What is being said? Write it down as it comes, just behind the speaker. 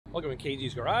Welcome to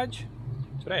KG's Garage.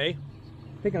 Today,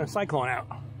 taking a Syclone out.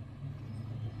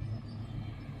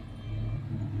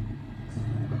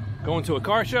 Going to a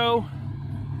car show,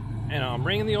 and I'm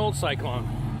bringing the old Syclone.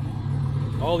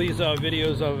 All these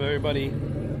videos of everybody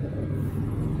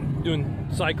doing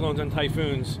cyclones and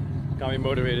typhoons got me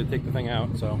motivated to take the thing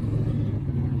out. So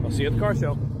I'll see you at the car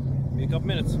show. Be a couple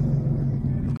minutes.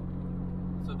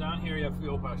 So down here you have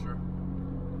fuel pressure.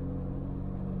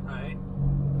 All right.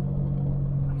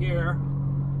 Here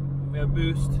we have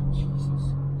boost.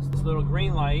 Jesus. This little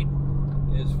green light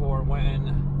is for when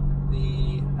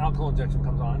the alcohol injection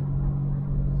comes on.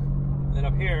 And then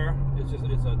up here it's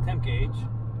a temp gauge.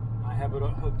 I have it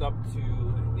hooked up to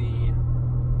the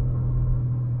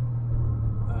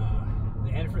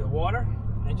end for the water,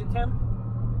 engine temp,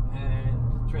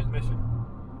 and transmission.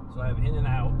 So I have in and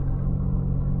out,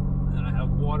 and then I have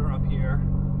water up here,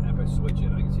 and if I switch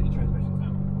it, I can see the transmission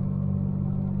temp.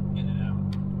 In and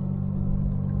out.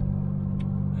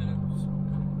 And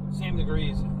it's same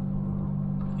degrees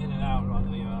in and out on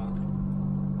the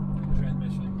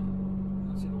transmission.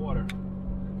 You can see the water.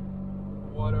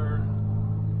 Water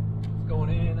is going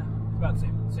in, it's about the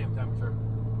same temperature.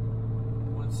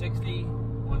 160,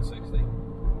 160.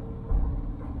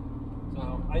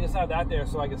 So I just have that there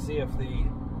so I can see if the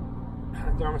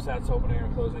thermostat's opening or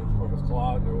closing, or if it's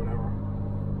clogged or whatever.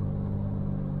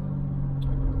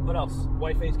 What else?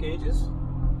 White face gauges.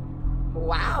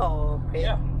 Wow.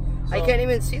 Yeah. So, I can't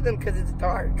even see them because it's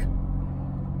dark.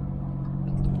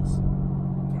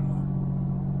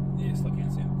 You still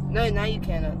can't see them. No, now you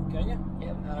can. Can you?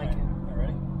 Yep, now I All can.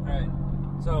 right. All right.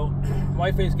 So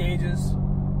white face gauges.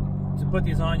 To put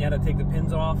these on, you had to take the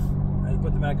pins off and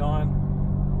put them back on.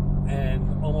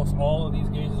 And almost all of these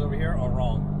gauges over here are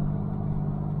wrong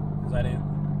because I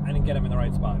didn't get them in the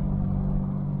right spot.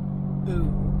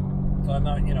 Ooh. So I'm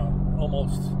not,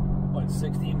 almost what,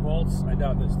 16 volts. I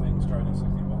doubt this thing's charging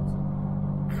 16 volts.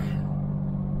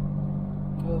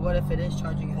 Well, what if it is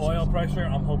charging? Oil pressure,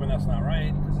 I'm hoping that's not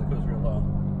right because it goes real low.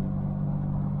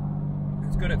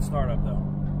 It's good at startup though.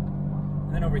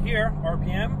 And then over here,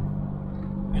 RPM,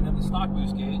 and then the stock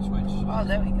boost gauge, which Oh,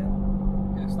 there we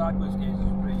go. yeah, stock boost gauge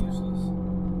is pretty useless.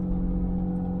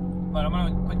 But I'm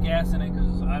gonna put gas in it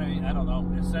because I don't know.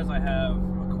 It says I have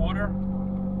a quarter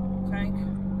tank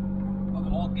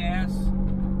of old gas,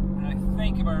 and I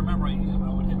think if I remember right, I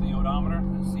would hit the odometer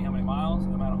and see how many miles.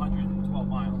 I'm at 112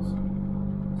 miles,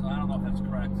 so I don't know if that's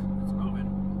correct. It's moving.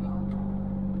 So.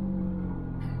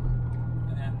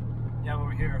 And then you have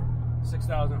over here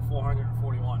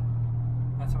 6,441.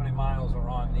 That's how many miles are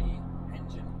on the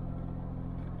engine.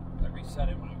 I reset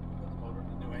it when I put the motor,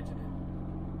 the new engine in.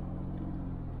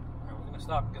 Alright, we're gonna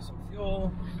stop and get some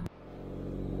fuel.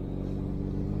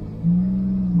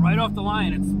 Right off the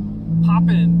line, it's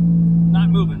popping, not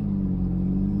moving.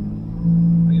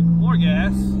 I give it more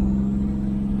gas.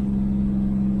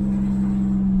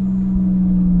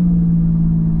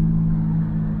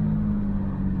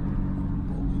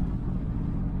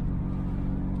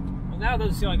 Well, now it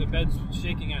doesn't seem like the bed's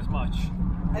shaking as much.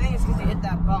 I think it's because you hit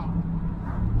that bump.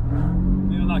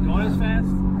 Maybe I'm not going as fast,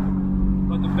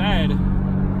 but the bed,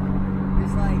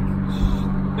 It's like...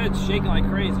 the bed's shaking like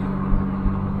crazy. I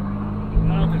don't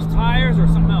know if there's tires or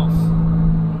something else.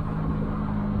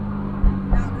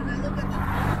 Now, because I look at the...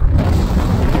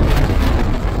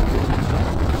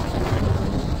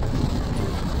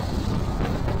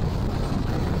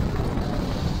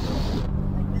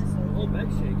 Like this. The whole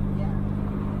bed's shaking. Yeah.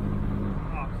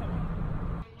 Oh, come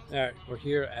on. Alright, we're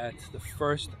here at the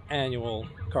first annual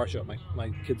car show at my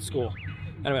kid's school.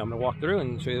 Anyway, I'm going to walk through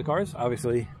and show you the cars.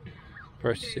 Obviously,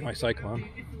 first you see my Syclone.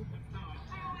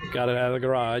 Got it out of the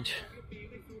garage.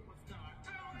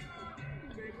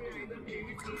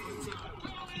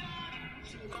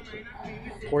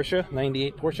 Porsche,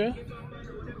 98 Porsche.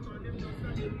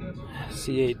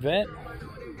 C8 Vet.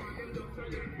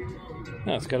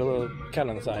 Oh, it's got a little cat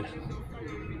on the side.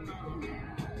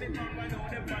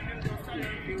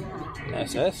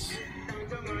 SS.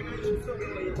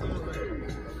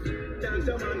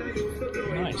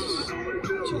 Nice.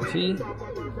 GT.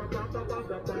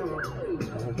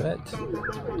 Vet.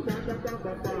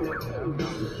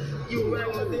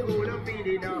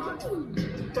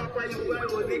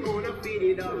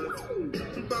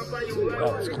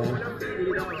 That was clean.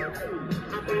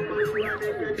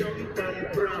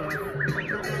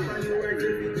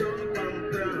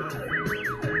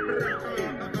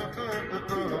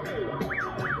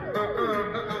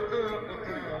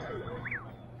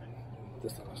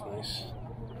 This one was nice.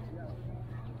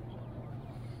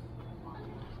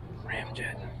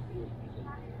 Ramjet.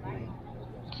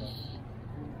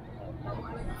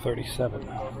 37.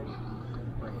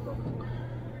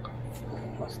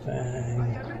 Mustang.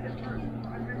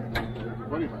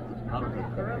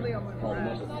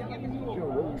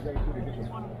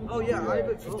 Oh yeah, I have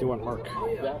it. 51 Mark. If I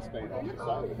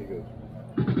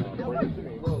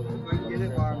get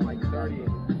it on like 30,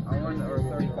 I want or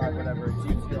 35, whatever. It's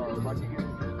UTR.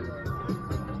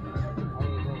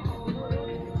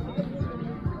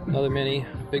 Another Mini,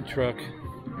 big truck.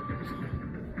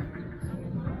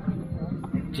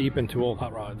 Jeep and 2 old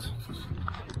hot rods.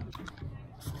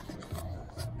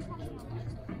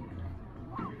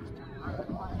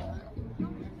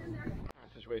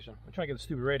 Situation. I'm trying to get the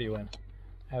stupid radio in.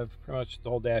 I have pretty much the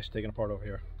whole dash taken apart over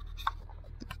here.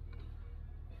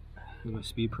 Here's my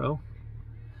Speed Pro.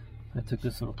 I took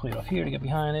this little plate off here to get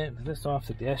behind it, put this off,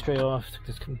 took the ashtray off, took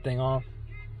this thing off.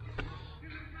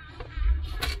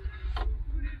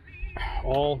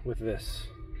 All with this.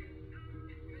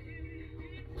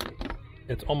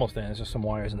 It's almost in, it's just some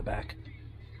wires in the back.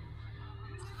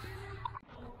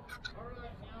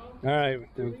 Alright,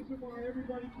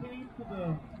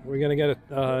 we're gonna get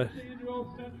a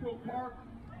Central Park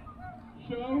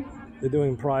show. They're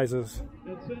doing prizes.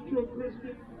 At Central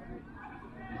Christian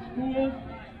School.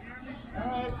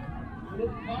 Alright,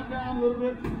 let's calm down a little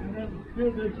bit and then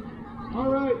do this.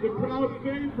 Alright, the crowd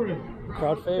favorite.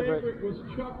 Crowd favorite was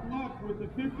Chuck Luck with the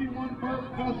 51 Mark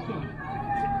Custom.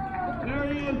 There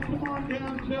he is, come on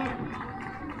down, Chuck.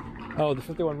 Oh, the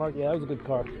 51 Mark, yeah, that was a good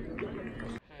car.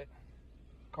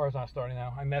 Car's not starting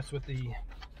now. I messed with the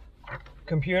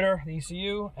computer, the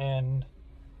ECU, and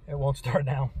it won't start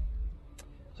now.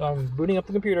 So I'm booting up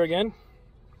the computer again.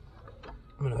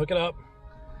 I'm gonna hook it up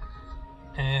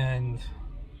and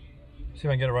see if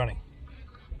I can get it running.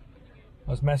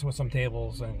 I was messing with some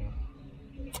tables and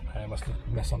I must have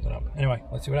messed something up. Anyway,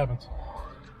 let's see what happens.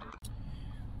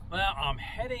 Well, I'm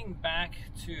heading back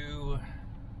to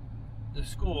the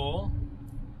school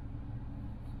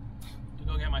to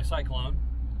go get my Syclone.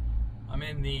 I'm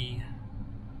in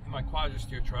my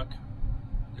quadristeer truck,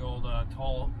 the old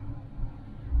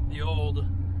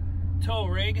tow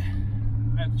rig.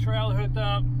 I have the trailer hooked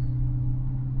up.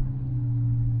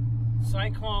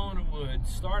 Syclone would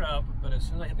start up, but as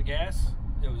soon as I hit the gas,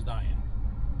 it was dying.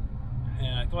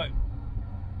 And I thought,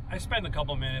 I spent a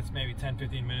couple minutes, maybe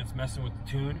 10-15 minutes messing with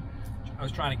the tune. I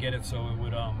was trying to get it so it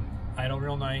would idle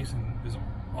real nice, and there's an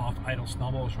off idle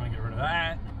snubble. I was trying to get rid of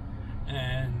that.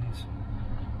 And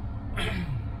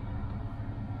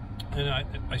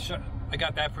I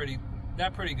got that pretty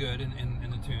good in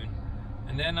the tune.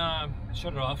 And then I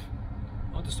shut it off.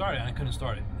 I went to start it and I couldn't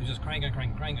start it. It was just cranking,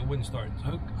 it wouldn't start.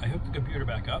 So I hooked the computer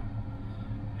back up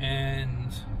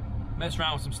and messed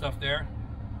around with some stuff there.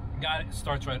 Got it, it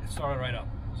started right up.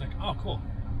 I was like, oh cool,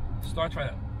 it starts right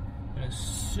up. And as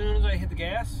soon as I hit the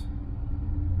gas,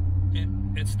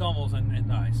 it stumbles and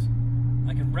dies.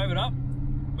 I can rev it up,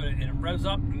 but it revs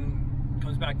up and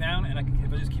comes back down, and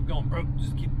if I just keep going,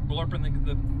 just keep blurping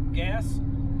the gas,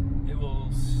 it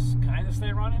will kind of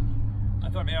stay running. I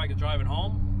thought maybe I could drive it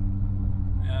home.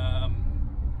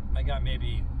 I got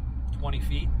maybe 20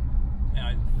 feet, and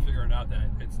I figured out that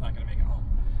it's not going to make it home.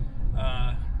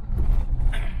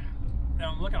 And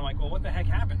I'm looking, I'm like, well, what the heck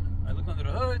happened? I looked under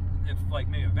the hood, if like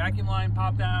maybe a vacuum line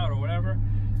popped out or whatever.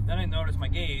 Then I noticed my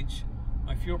gauge,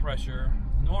 my fuel pressure,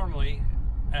 normally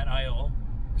at idle,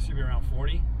 it should be around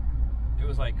 40. It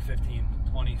was like 15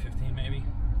 maybe.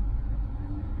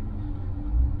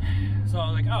 So I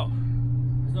was like, oh,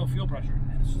 there's no fuel pressure.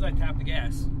 And as soon as I tap the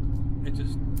gas, it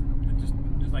just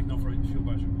there's like no fuel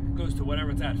pressure. It goes to whatever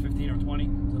it's at, 15 or 20,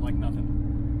 so like nothing.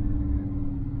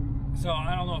 So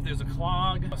I don't know if there's a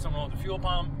clog, something wrong with the fuel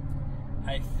pump.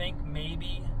 I think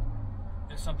maybe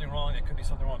there's something wrong. There could be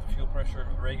something wrong with the fuel pressure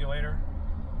regulator,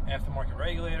 aftermarket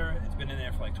regulator. It's been in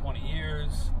there for like 20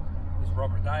 years. There's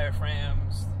rubber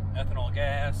diaphragms, ethanol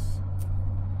gas.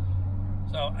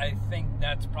 So I think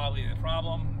that's probably the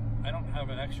problem. I don't have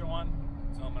an extra one,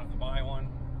 so I'm gonna have to buy one.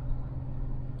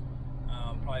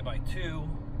 Probably buy 2.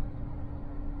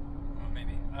 Or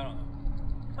maybe, I don't know.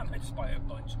 I might just buy a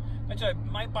bunch. Actually, I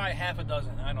might buy half a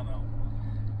dozen, I don't know.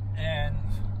 And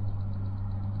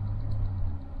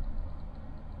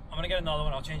I'm gonna get another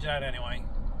one, I'll change it out anyway.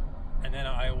 And then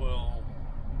I will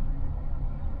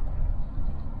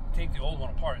take the old one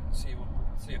apart and see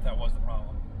if that was the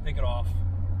problem. Take it off,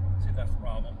 see if that's the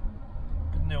problem.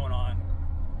 Put the new one on.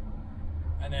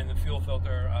 And then the fuel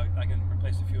filter, I can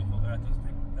replace the fuel filter.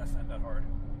 That's not that hard.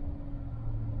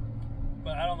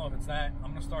 But I don't know if it's that.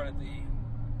 I'm gonna start at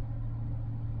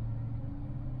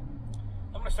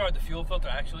the fuel filter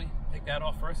actually. Take that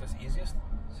off first, that's easiest.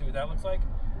 See what that looks like.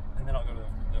 And then I'll go to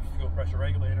the fuel pressure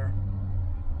regulator.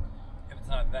 If it's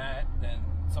not that, then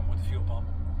something with the fuel pump.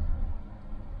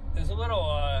 There's a little,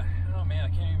 oh man, I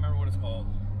can't even remember what it's called.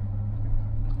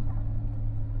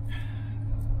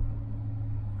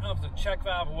 I don't know if it's a check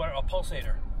valve or what, a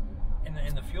pulsator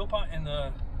in the fuel pump, in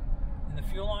the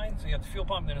fuel line. So you have the fuel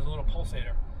pump, then there's a little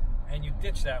pulsator, and you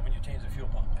ditch that when you change the fuel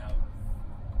pump out,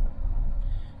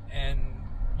 and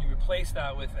you replace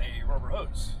that with a rubber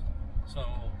hose. So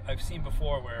I've seen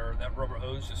before where that rubber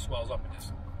hose just swells up and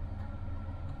just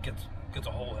gets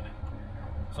a hole in it.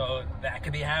 So that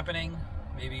could be happening.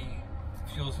 Maybe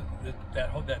fuels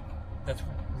that's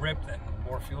ripped and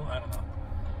more fuel. I don't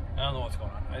know what's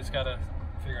going on. I just gotta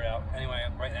figure it out. Anyway,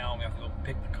 right now I'm gonna have to go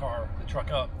pick the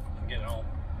truck up and get it home.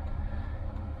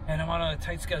 And I'm on a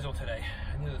tight schedule today.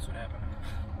 I knew this would happen.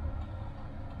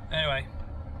 Anyway,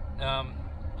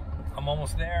 I'm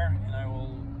almost there, and I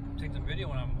will take some video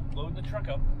when I'm loading the truck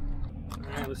up. All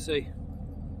right, let's see.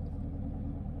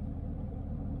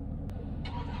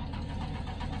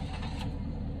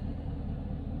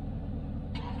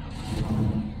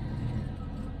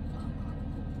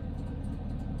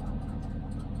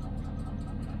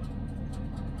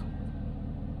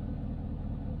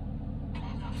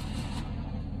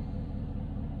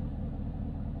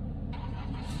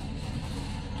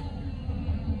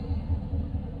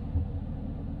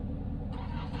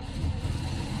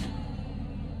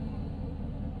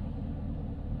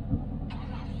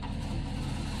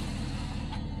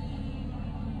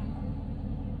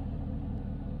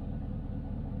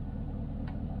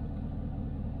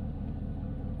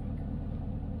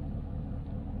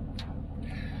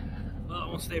 Well, it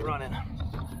won't stay running.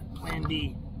 Plan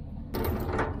B.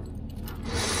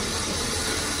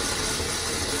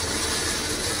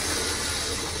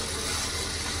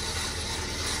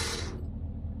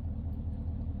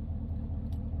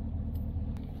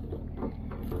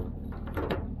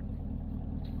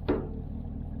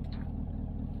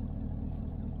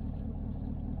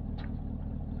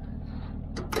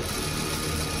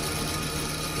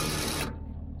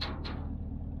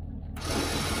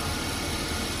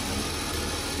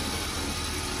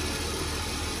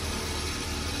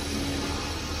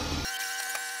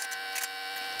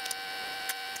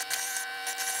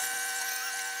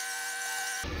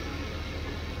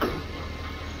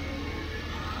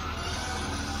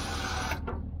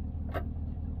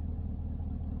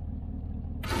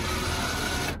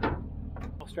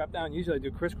 Strap down. Usually I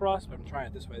do crisscross, but I'm trying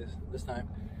it this way this time.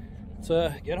 Let's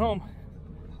get home.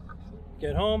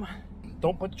 Get home.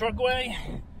 Don't put the truck away,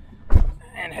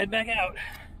 and head back out.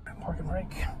 Park and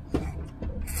brake.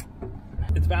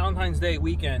 It's Valentine's Day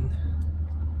weekend,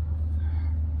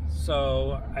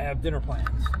 so I have dinner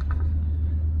plans.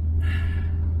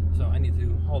 So I need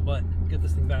to hold butt, get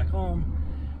this thing back home,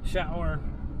 shower.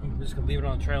 I'm just gonna leave it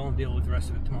on the trail and deal with the rest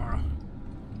of it tomorrow.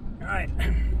 All right.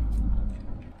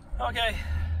 Okay.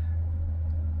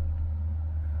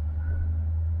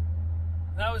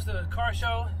 That was the car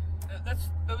show. That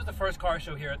was the first car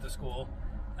show here at the school.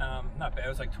 Not bad. It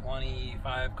was like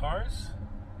 25 cars.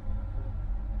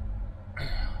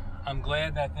 I'm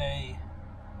glad that they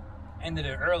ended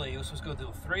it early. It was supposed to go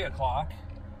till 3 o'clock,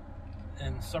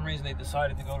 and for some reason they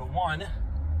decided to go to 1,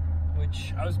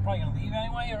 which I was probably gonna leave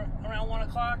anyway around 1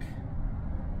 o'clock.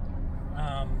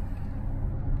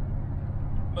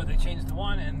 But they changed to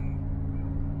 1,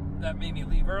 and that made me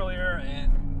leave earlier,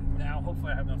 and now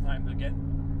hopefully I have enough time to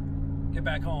get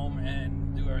back home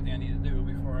and do everything I need to do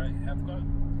before I have to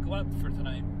go out for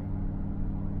tonight.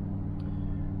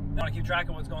 I want to keep track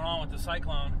of what's going on with the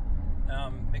Syclone.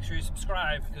 Make sure you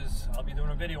subscribe, because I'll be doing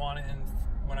a video on it, and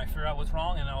when I figure out what's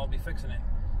wrong, and I'll be fixing it.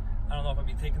 I don't know if I'll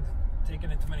be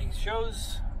taking it to many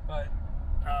shows, but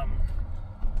I'm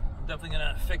definitely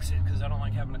gonna fix it, because I don't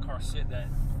like having a car sit that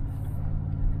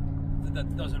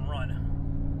doesn't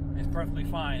run. It's perfectly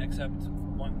fine except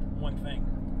one thing.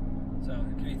 So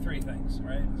it could be 3 things,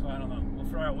 right? So I don't know. We'll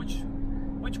figure out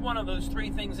which one of those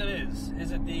 3 things it is.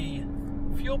 Is it the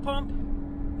fuel pump?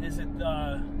 Is it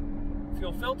the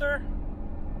fuel filter?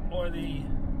 Or the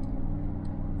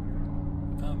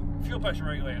fuel pressure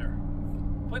regulator?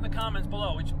 Put in the comments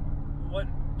below what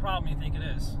problem you think it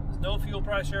is. There's no fuel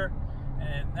pressure,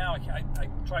 and now I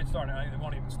tried starting it, it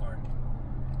won't even start.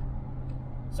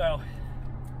 So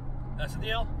that's the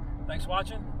deal. Thanks for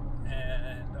watching,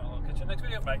 and I'll catch you in the next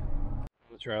video. Bye.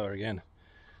 The trailer again.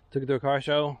 Took it to a car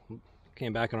show,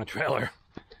 came back on a trailer.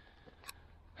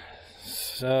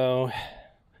 So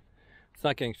it's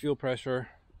not getting fuel pressure.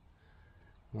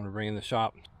 I'm going to bring it in the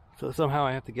shop. So somehow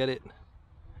I have to get it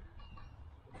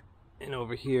in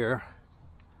over here,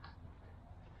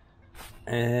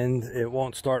 and it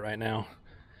won't start right now.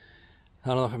 I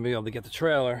don't know if I'm going to be able to get the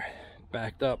trailer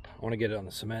backed up. I want to get it on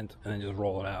the cement and then just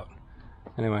roll it out.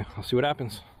 Anyway, I'll see what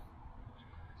happens.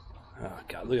 Oh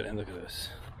God, look at it, look at this.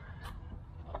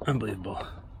 Unbelievable.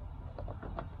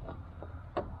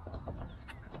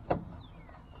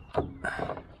 Oh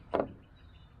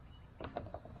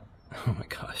my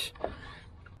gosh.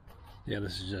 Yeah,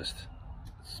 this is just,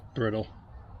 it's brittle.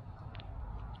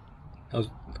 I was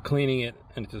cleaning it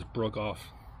and it just broke off.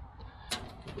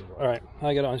 Alright,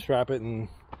 I gotta unstrap it and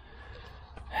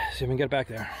see if I can get it back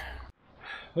there.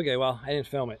 Okay, well, I didn't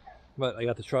film it, but I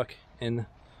got the truck in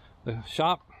the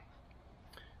shop.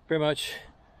 Pretty much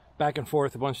back and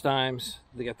forth a bunch of times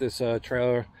to get this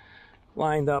trailer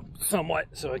lined up somewhat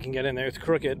so I can get in there. It's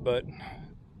crooked, but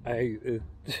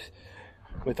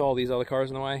with all these other cars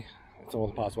in the way, it's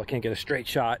almost impossible. I can't get a straight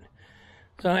shot.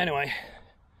 So anyway,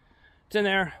 it's in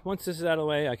there. Once this is out of the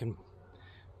way, I can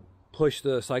push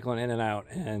the Syclone in and out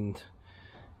and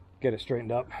get it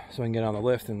straightened up so I can get on the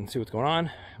lift and see what's going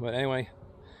on. But anyway,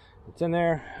 it's in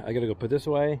there. I gotta go put this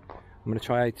away. I'm gonna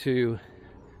try to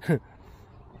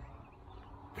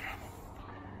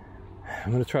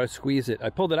I'm gonna try to squeeze it.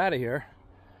 I pulled it out of here,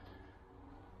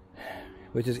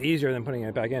 which is easier than putting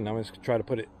it back in. I'm gonna try to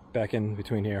put it back in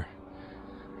between here.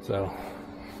 So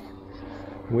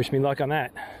wish me luck on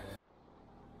that.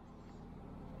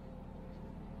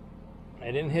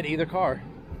 I didn't hit either car.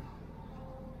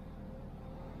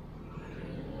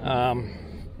 I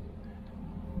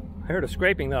heard a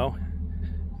scraping though,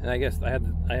 and I guess I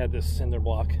had this cinder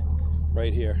block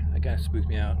right here. That kind of spooked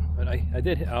me out. But I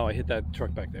did hit, oh, I hit that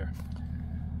truck back there.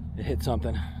 It hit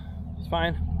something. It's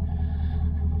fine.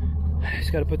 I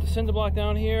just got to put the cinder block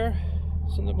down here,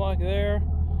 cinder block there,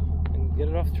 and get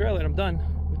it off the trailer, and I'm done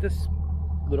with this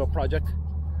little project,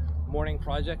 morning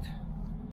project.